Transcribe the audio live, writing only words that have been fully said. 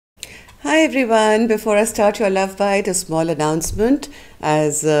Hi everyone, before I start your love bite, a small announcement.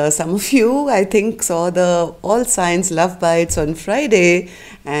 As some of you, I think, saw the all signs love bites on Friday,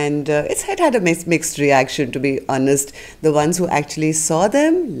 and it had a mixed reaction, to be honest. The ones who actually saw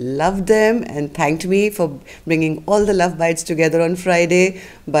them, loved them, and thanked me for bringing all the love bites together on Friday.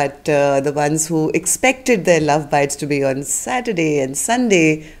 But the ones who expected their love bites to be on Saturday and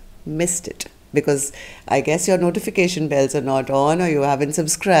Sunday missed it. Because I guess your notification bells are not on, or you haven't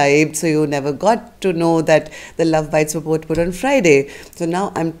subscribed, so you never got to know that the love bites were both put on Friday. So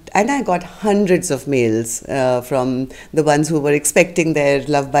now I got hundreds of mails from the ones who were expecting their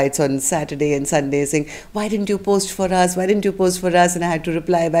love bites on Saturday and Sunday, saying, "Why didn't you post for us? Why didn't you post for us?" And I had to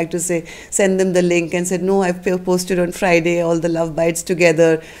reply back to say, send them the link, and said, "No, I've posted on Friday all the love bites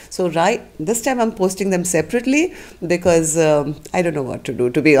together." So this time I'm posting them separately because I don't know what to do,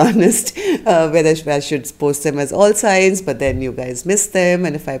 to be honest. Whether I should post them as all signs, but then you guys miss them,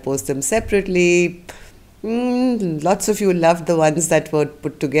 and if I post them separately, lots of you loved the ones that were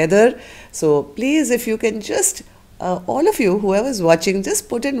put together. So please, if you can just all of you, whoever's watching, just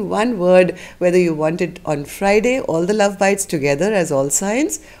put in one word whether you want it on Friday, all the love bites together as all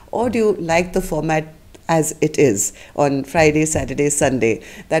signs, or do you like the format as it is on Friday, Saturday, Sunday.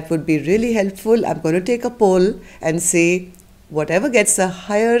 That would be really helpful. I'm going to take a poll and see whatever gets a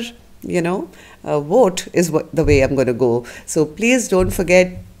higher vote is the way I'm going to go. So please don't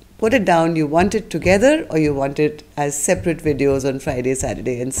forget, put it down. You want it together or you want it as separate videos on Friday,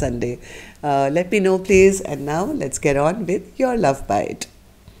 Saturday and Sunday. Let me know, please. And now let's get on with your love bite.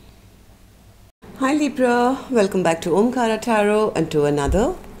 Hi Libra, welcome back to Omkaratarot and to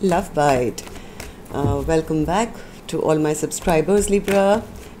another love bite. Welcome back to all my subscribers, Libra,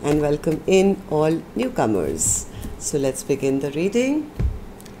 and welcome in all newcomers. So let's begin the reading.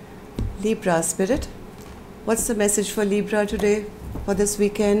 Libra Spirit, what's the message for Libra today, for this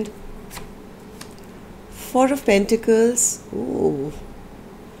weekend? Four of Pentacles, ooh,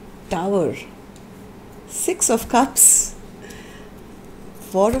 Tower, Six of Cups,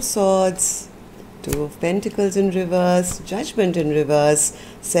 Four of Swords, Two of Pentacles in reverse, Judgment in reverse,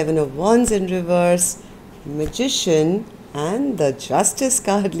 Seven of Wands in reverse, Magician, and the Justice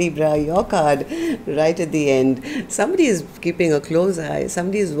card, Libra, your card, right at the end. Somebody is keeping a close eye.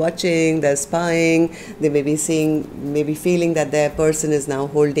 Somebody is watching, they're spying. They may be feeling that their person is now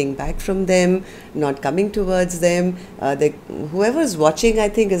holding back from them, not coming towards them. Whoever's watching, I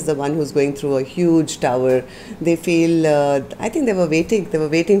think, is the one who's going through a huge tower. They feel, I think they were waiting. They were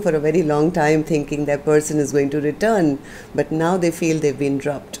waiting for a very long time, thinking their person is going to return. But now they feel they've been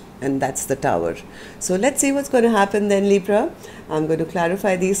dropped. And that's the Tower. So let's see what's going to happen then, Libra. I'm going to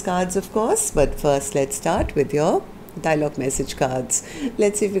clarify these cards, of course. But first, let's start with your dialogue message cards.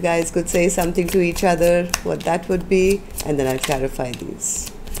 Let's see if you guys could say something to each other, what that would be. And then I'll clarify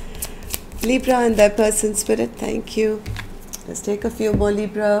these. Libra and their person, Spirit, thank you. Let's take a few more,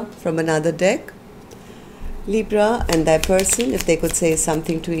 Libra, from another deck. Libra and their person, if they could say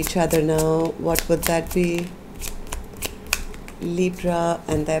something to each other now, what would that be? Libra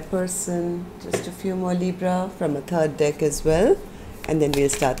and their person, just a few more, Libra, from a third deck as well, and then we'll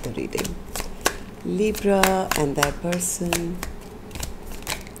start the reading. Libra and their person,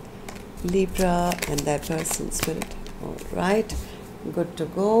 Libra and their person, Spirit. All right, good to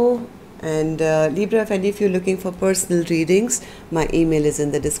go. And Libra, if any of you are looking for personal readings, my email is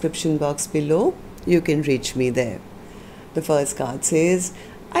in the description box below. You can reach me there. The first card says,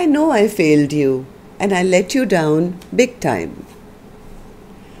 "I know I failed you and I let you down big time.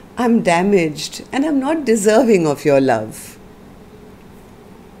 I'm damaged and I'm not deserving of your love.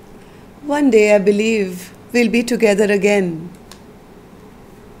 One day I believe we'll be together again.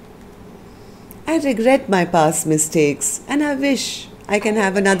 I regret my past mistakes and I wish I can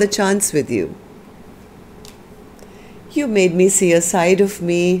have another chance with you. You made me see a side of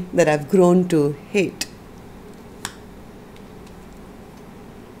me that I've grown to hate.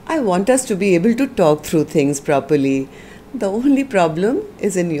 I want us to be able to talk through things properly. The only problem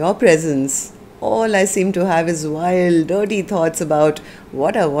is in your presence. All I seem to have is wild, dirty thoughts about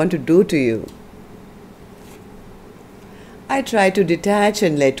what I want to do to you. I try to detach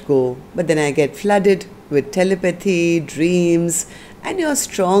and let go, but then I get flooded with telepathy, dreams, and your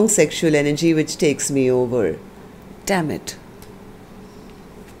strong sexual energy which takes me over. Damn it.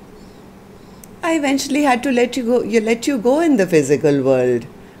 I eventually had to let you go in the physical world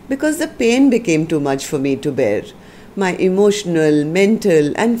because the pain became too much for me to bear. My emotional,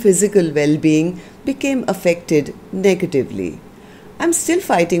 mental, and physical well-being became affected negatively. I'm still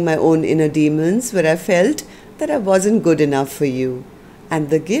fighting my own inner demons where I felt that I wasn't good enough for you, and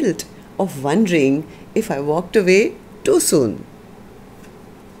the guilt of wondering if I walked away too soon.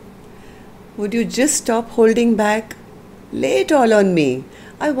 Would you just stop holding back? Lay it all on me.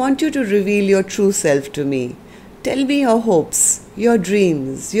 I want you to reveal your true self to me. Tell me your hopes, your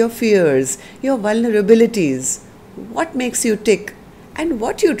dreams, your fears, your vulnerabilities. What makes you tick and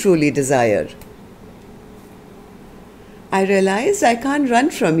what you truly desire. I realize I can't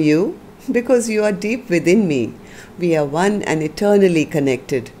run from you because you are deep within me. We are one and eternally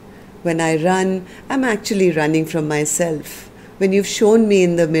connected. When I run, I'm actually running from myself. When you've shown me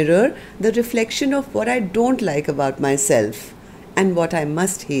in the mirror the reflection of what I don't like about myself and what I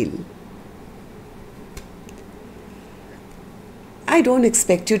must heal. I don't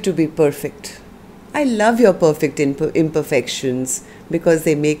expect you to be perfect. I love your perfect imperfections because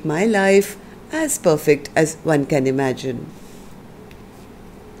they make my life as perfect as one can imagine.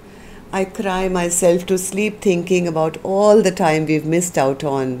 I cry myself to sleep thinking about all the time we've missed out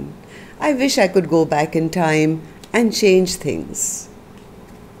on. I wish I could go back in time and change things.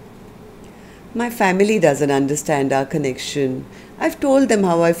 My family doesn't understand our connection. I've told them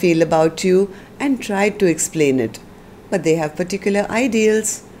how I feel about you and tried to explain it, but they have particular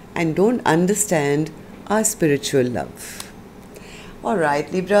ideals and don't understand our spiritual love.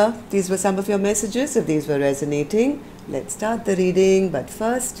 Alright, Libra, these were some of your messages. If these were resonating, let's start the reading. But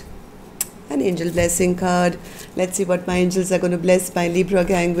first, an angel blessing card. Let's see what my angels are going to bless my Libra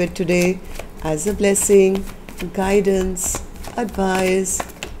gang with today as a blessing, guidance, advice,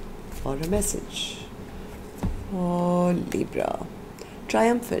 or a message. Oh, Libra.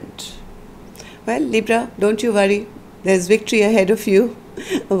 Triumphant. Well, Libra, don't you worry. There's victory ahead of you.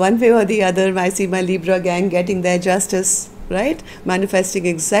 One way or the other, I see my Libra gang getting their justice, right? Manifesting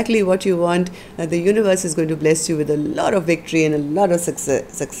exactly what you want. The universe is going to bless you with a lot of victory and a lot of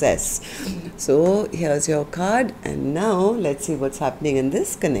success. So here's your card. And now let's see what's happening in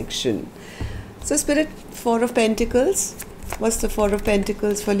this connection. So Spirit, Four of Pentacles. What's the Four of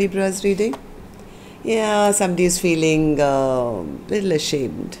Pentacles for Libra's reading? Yeah, somebody is feeling a little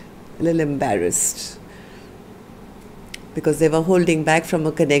ashamed, a little embarrassed, because they were holding back from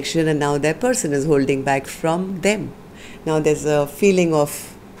a connection and now their person is holding back from them. Now there's a feeling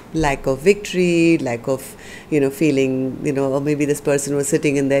of lack of victory, lack of, feeling, or maybe this person was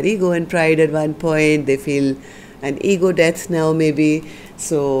sitting in their ego and pride at one point. They feel an ego death now maybe.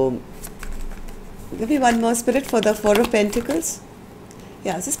 So give me one more, Spirit, for the Four of Pentacles.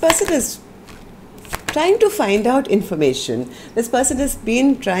 Yeah, this person is trying to find out information. This person has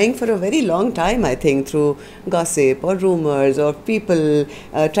been trying for a very long time, I think, through gossip or rumors or people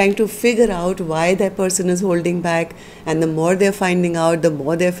trying to figure out why that person is holding back. And the more they're finding out, the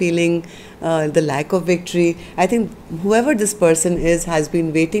more they're feeling the lack of victory. I think whoever this person is has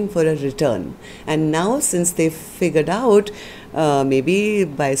been waiting for a return. And now, since they've figured out, maybe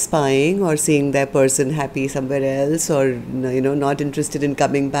by spying or seeing their person happy somewhere else, or not interested in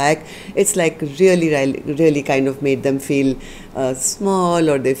coming back, it's like really kind of made them feel small,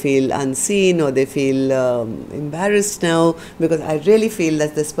 or they feel unseen, or they feel embarrassed now, because I really feel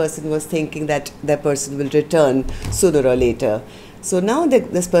that this person was thinking that their person will return sooner or later. So now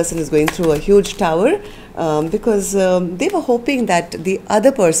this person is going through a huge tower because they were hoping that the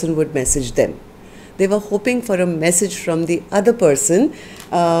other person would message them. They were hoping for a message from the other person,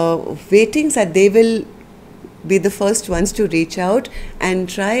 waiting that they will be the first ones to reach out and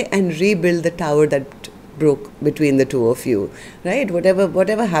try and rebuild the tower that broke between the two of you, right?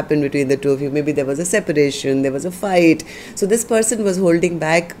 Whatever happened between the two of you, maybe there was a separation, there was a fight. So this person was holding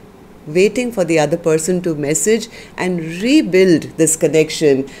back, waiting for the other person to message and rebuild this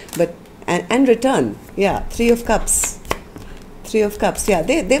connection, and return. Yeah, Three of Cups. Three of Cups. Yeah,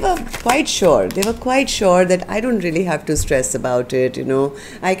 they were quite sure. They were quite sure that I don't really have to stress about it.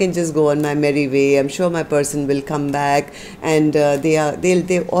 I can just go on my merry way. I'm sure my person will come back, and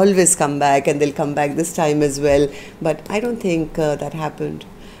they always come back, and they'll come back this time as well. But I don't think that happened.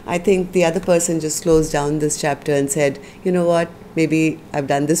 I think the other person just closed down this chapter and said, you know what, maybe I've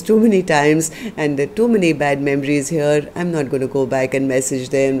done this too many times and there are too many bad memories here. I'm not going to go back and message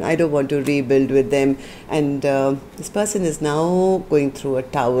them. I don't want to rebuild with them. And this person is now going through a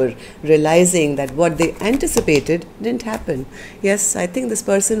tower, realizing that what they anticipated didn't happen. Yes, I think this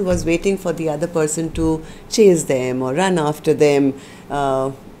person was waiting for the other person to chase them or run after them.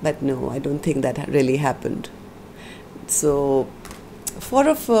 But no, I don't think that really happened. So, Four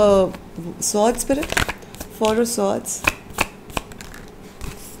of Swords, Spirit. Four of Swords.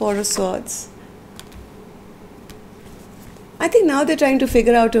 Four of Swords. I think now they're trying to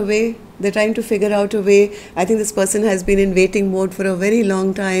figure out a way. They're trying to figure out a way. I think this person has been in waiting mode for a very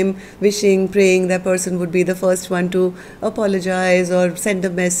long time, wishing, praying that person would be the first one to apologize or send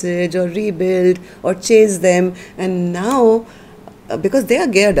a message or rebuild or chase them. And now because they are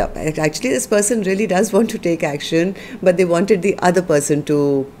geared up. Actually, this person really does want to take action, but they wanted the other person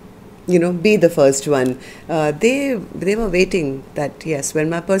to, be the first one. They were waiting that, yes, when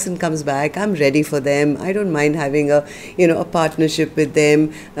my person comes back, I'm ready for them. I don't mind having a partnership with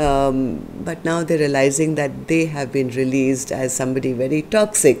them. But now they're realizing that they have been released as somebody very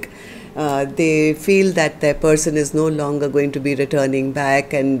toxic. They feel that their person is no longer going to be returning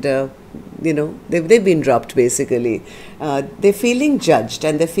back, and they've been dropped basically. They're feeling judged,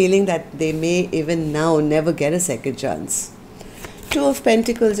 and they're feeling that they may even now never get a second chance. Two of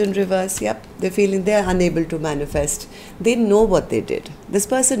Pentacles in reverse. Yep, they're feeling they're unable to manifest. They know what they did. This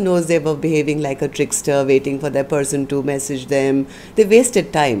person knows they were behaving like a trickster, waiting for their person to message them. They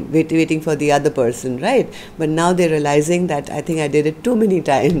wasted time waiting for the other person, right? But now they're realizing that I think I did it too many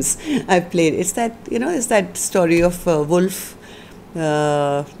times. I've played. It's that story of wolf.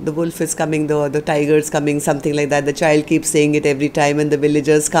 The wolf is coming, the tiger is coming, something like that. The child keeps saying it every time, and the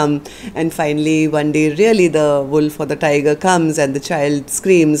villagers come, and finally one day really the wolf or the tiger comes, and the child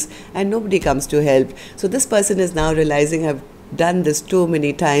screams, and nobody comes to help. So this person is now realizing, I've done this too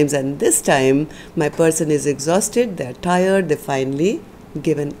many times, and this time my person is exhausted, they're tired, they've finally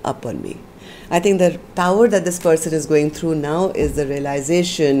given up on me. I think the tower that this person is going through now is the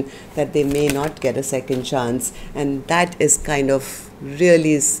realization that they may not get a second chance, and that is kind of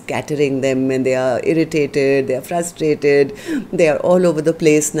really scattering them, and they are irritated, they are frustrated, they are all over the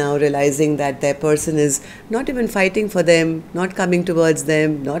place now, realizing that their person is not even fighting for them, not coming towards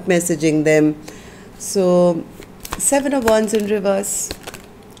them, not messaging them. So, Seven of Wands in reverse.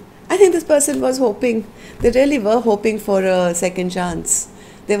 I think this person was hoping, they really were hoping for a second chance.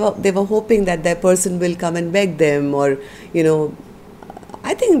 They were hoping that their person will come and beg them, or,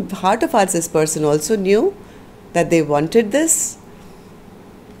 I think heart of hearts this person also knew that they wanted this.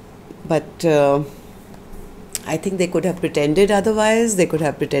 But I think they could have pretended otherwise. They could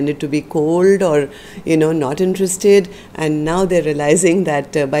have pretended to be cold or, not interested. And now they're realizing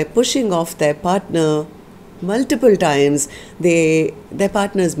that by pushing off their partner multiple times, their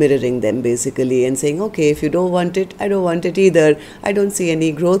partner is mirroring them basically and saying, okay, if you don't want it, I don't want it either. I don't see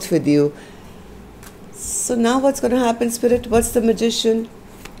any growth with you. So now what's going to happen, Spirit? What's the Magician?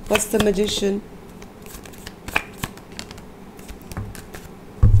 What's the Magician?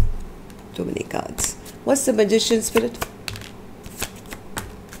 Too many cards. What's the Magician, Spirit?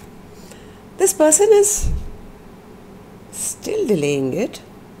 This person is still delaying it.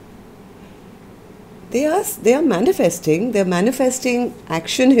 They are manifesting. They're manifesting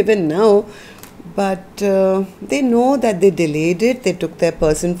action even now, but they know that they delayed it. They took their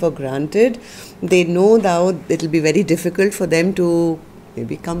person for granted. They know now it'll be very difficult for them to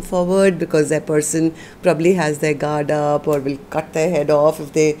maybe come forward, because their person probably has their guard up or will cut their head off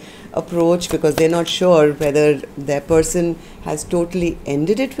if they approach, because they're not sure whether their person has totally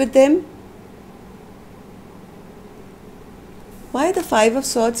ended it with them. Why the Five of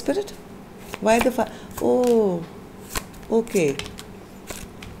Swords, Spirit? Why the Five? Oh, okay.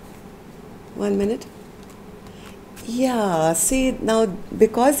 1 minute. Yeah, see, now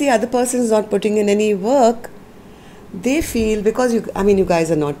because the other person is not putting in any work, they feel, because you guys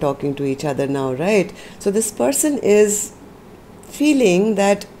are not talking to each other now, right? So this person is feeling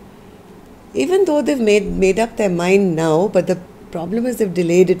that even though they've made up their mind now, but the problem is they've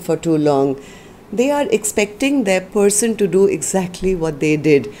delayed it for too long. They are expecting their person to do exactly what they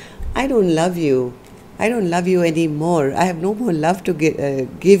did. I don't love you. I don't love you anymore. I have no more love to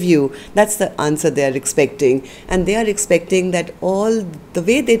give you. That's the answer they are expecting. And they are expecting that all the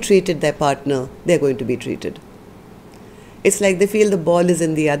way they treated their partner, they're going to be treated. It's like they feel the ball is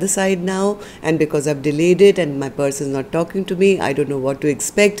in the other side now, and because I've delayed it and my person is not talking to me, I don't know what to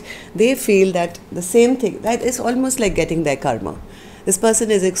expect. They feel that the same thing, that is almost like getting their karma. This person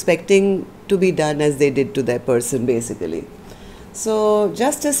is expecting to be done as they did to their person, basically. So,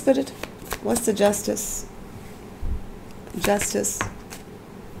 Justice, Spirit. What's the Justice? Justice.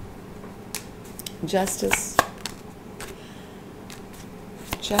 Justice.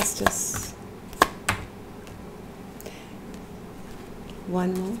 Justice.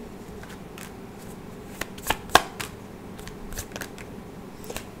 One more.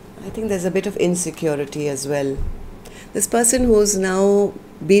 I think there's a bit of insecurity as well. This person who's now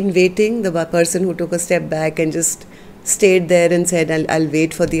been waiting, the person who took a step back and just stayed there and said, I'll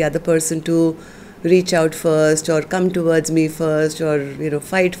wait for the other person to reach out first, or come towards me first, or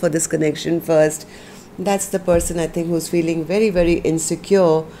fight for this connection first. That's the person, I think, who's feeling very, very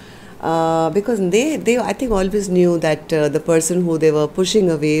insecure. Because they I think always knew that the person who they were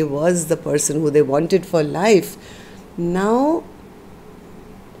pushing away was the person who they wanted for life. Now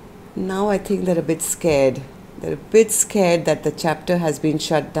I think they're a bit scared. They're a bit scared that the chapter has been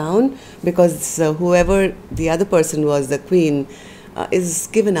shut down because whoever the other person was, the queen, is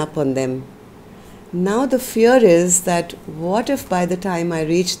given up on them. Now the fear is that what if by the time I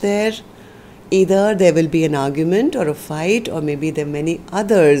reach there, either there will be an argument or a fight, or maybe there are many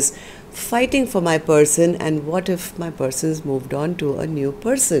others fighting for my person, and what if my person's moved on to a new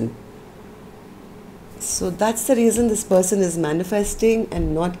person? So that's the reason this person is manifesting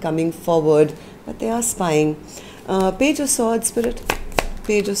and not coming forward, but they are spying. Page of Swords, Spirit.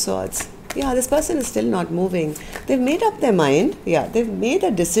 Page of Swords. Yeah, this person is still not moving. They've made up their mind. Yeah, they've made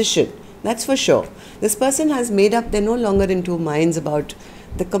a decision. That's for sure. This person has made up, they're no longer in two minds about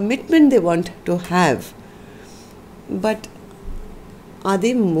the commitment they want to have. But are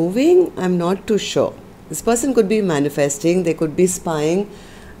they moving? I'm not too sure. This person could be manifesting, they could be spying.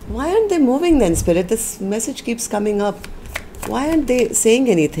 Why aren't they moving then, Spirit? This message keeps coming up. Why aren't they saying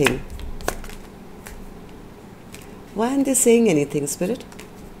anything? Why aren't they saying anything, Spirit?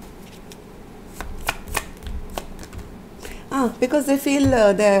 Because they feel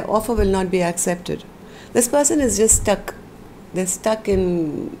their offer will not be accepted. This person is just stuck. They're stuck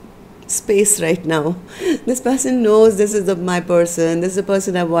in space right now. This person knows this is my person. This is the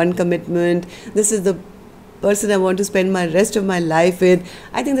person I want commitment. This is the person I want to spend my rest of my life with.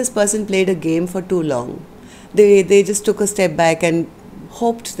 I think this person played a game for too long. They just took a step back and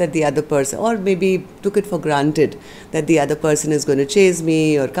hoped that the other person, or maybe took it for granted that the other person is going to chase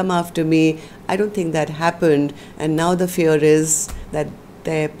me or come after me. I don't think that happened, and now the fear is that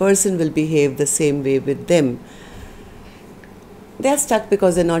their person will behave the same way with them. They're stuck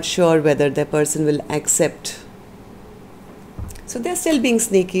because they're not sure whether their person will accept. So they're still being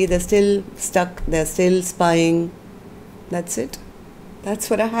sneaky, they're still stuck, they're still spying. That's it. That's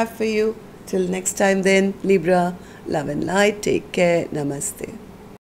what I have for you. Till next time then, Libra, love and light, take care, namaste.